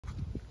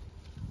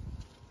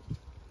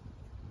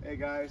Hey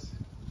guys,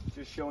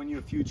 just showing you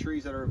a few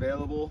trees that are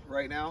available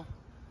right now.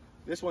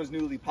 This one's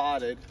newly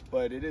potted,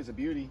 but it is a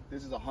beauty.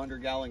 This is a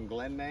 100-gallon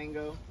Glen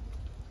mango.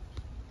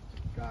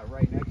 Got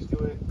right next to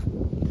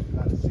it,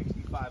 got a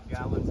 65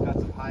 gallons, got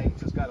some height,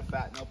 just got to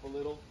fatten up a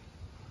little.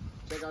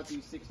 Check out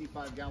these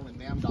 65-gallon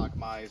Namdok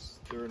Mice.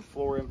 They're in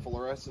flower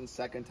inflorescence,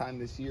 second time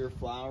this year,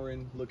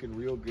 flowering, looking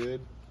real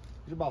good.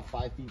 These are about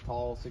 5 feet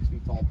tall, 6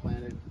 feet tall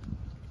planted.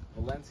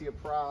 Valencia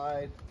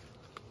Pride.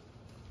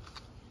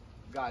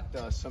 Got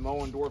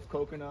Samoan Dwarf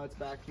coconuts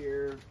back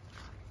here.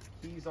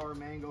 Kezar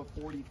mango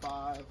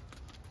 45.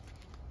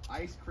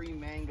 Ice cream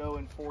mango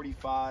in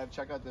 45.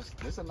 Check out this.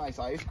 This is a nice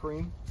ice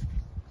cream.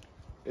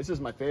 This is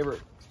my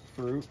favorite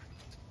fruit.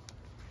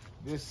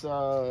 This is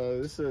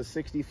a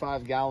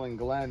 65-gallon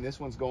Glen. This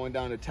one's going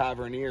down to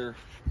Tavernier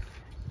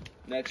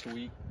next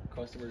week.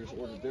 Customer just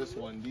ordered this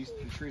one. The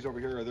trees over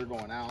here, they're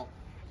going out.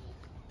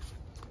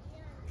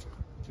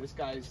 This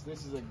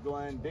is a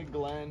Glen, big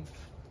Glen.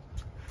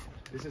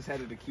 This is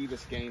headed to Key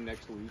Biscayne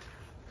next week.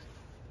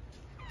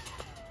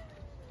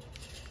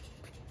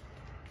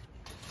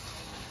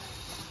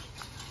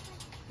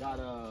 Got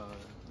a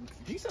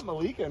decent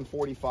Malika in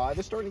 45.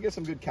 It's starting to get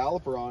some good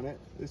caliper on it.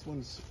 This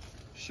one's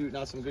shooting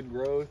out some good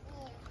growth.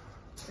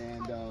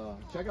 And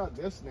check out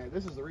this.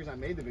 This is the reason I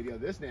made the video.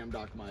 This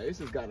Namdok Mice. This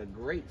has got a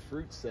great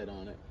fruit set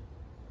on it.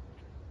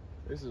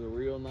 This is a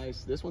real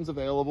nice. This one's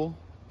available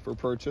for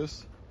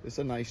purchase. It's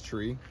a nice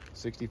tree,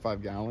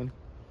 65 gallon.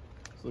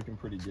 It's looking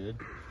pretty good.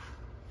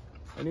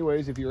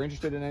 Anyways, if you're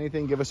interested in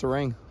anything, give us a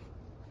ring.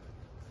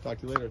 Talk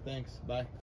to you later. Thanks. Bye.